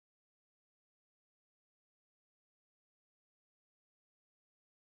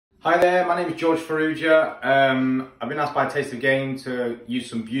Hi there, my name is George Farrugia. I've been asked by Taste of Game to use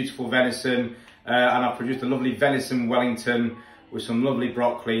some beautiful venison and I've produced a lovely Venison Wellington with some lovely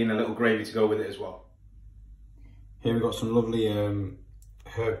broccoli and a little gravy to go with it as well. Here we've got some lovely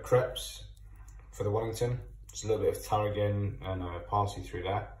herb crepes for the Wellington. Just a little bit of tarragon and parsley through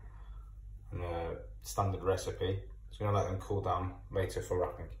there, and a standard recipe. Just going to let them cool down later for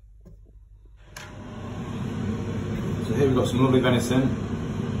wrapping. So here we've got some lovely venison.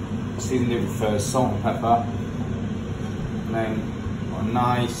 Seasoned it with salt and pepper, and then got a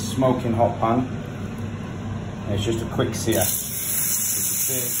nice smoking hot pan, and it's just a quick sear. Just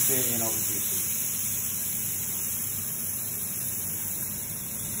to sear in all the juices.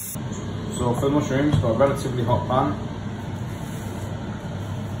 So for the mushrooms, got a relatively hot pan.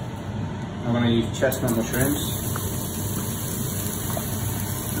 I'm going to use chestnut mushrooms.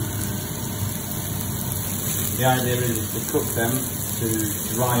 The idea is to cook them to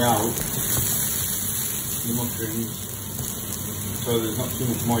dry out the mushrooms so there's not too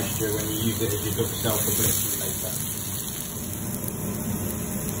much moisture when you use it as your duxelle for blitzing later.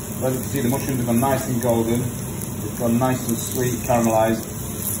 As you can see, the mushrooms have gone nice and golden, they've gone nice and sweet, caramelised.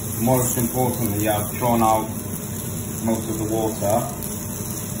 Most importantly, I've drawn out most of the water.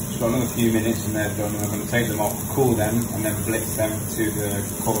 Just got another few minutes and they're done, and I'm going to take them off, cool them, and then blitz them to the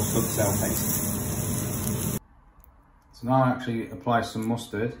coarse duxelle paste. So now I actually apply some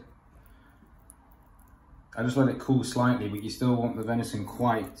mustard. I just let it cool slightly, but you still want the venison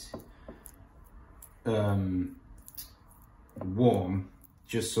quite warm,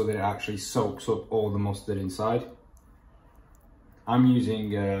 just so that it actually soaks up all the mustard inside. I'm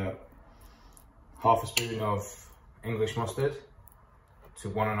using half a spoon of English mustard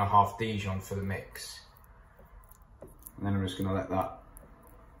to 1.5 Dijon for the mix. And then I'm just going to let that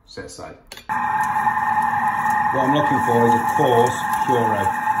set aside. What I'm looking for is a coarse puree.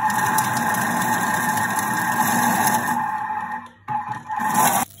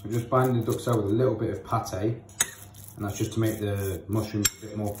 I'm just binding the duxelle with a little bit of pate, and that's just to make the mushrooms a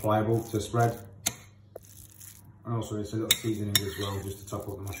bit more pliable to spread. And also it's a little seasoning as well, just to top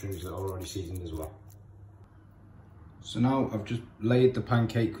up the mushrooms that are already seasoned as well. So now I've just laid the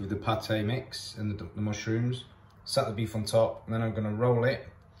pancake with the pate mix and the mushrooms, set the beef on top, and then I'm going to roll it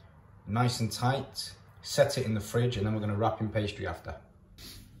nice and tight, set it in the fridge, and then we're going to wrap in pastry after.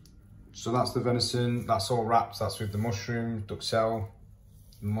 So that's the venison, that's all wrapped. That's with the mushroom, duxelle,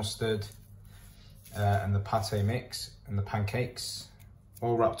 mustard, and the pate mix and the pancakes,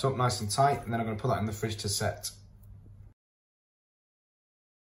 all wrapped up nice and tight, and then I'm going to put that in the fridge to set.